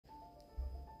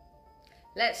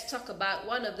Let's talk about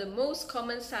one of the most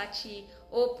common sachi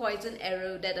or poison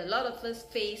arrow that a lot of us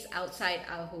face outside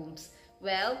our homes.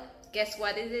 Well, guess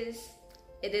what it is?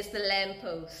 It is the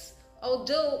lamppost.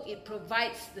 Although it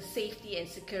provides the safety and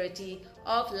security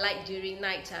of light during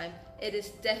nighttime, it is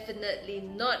definitely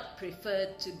not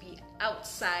preferred to be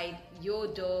outside your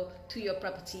door to your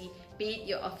property, be it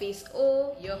your office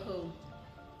or your home.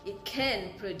 It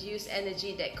can produce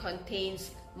energy that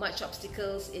contains much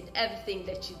obstacles in everything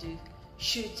that you do,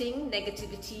 shooting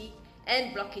negativity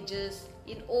and blockages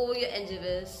in all your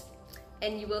endeavors,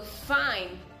 and you will find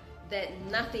that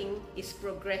nothing is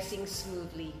progressing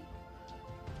smoothly.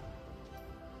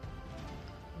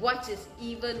 What is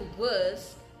even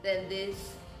worse than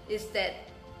this is that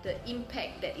the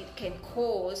impact that it can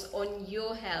cause on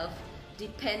your health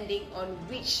depending on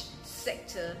which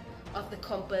sector of the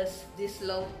compass this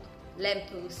long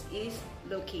lamppost is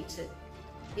located.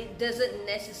 It doesn't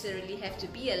necessarily have to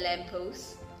be a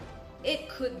lamppost. It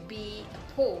could be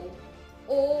a pole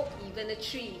or even a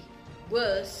tree.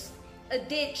 Worse, a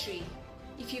dead tree.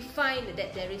 If you find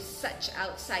that there is such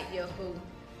outside your home,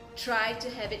 try to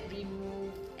have it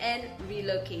removed and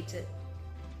relocated.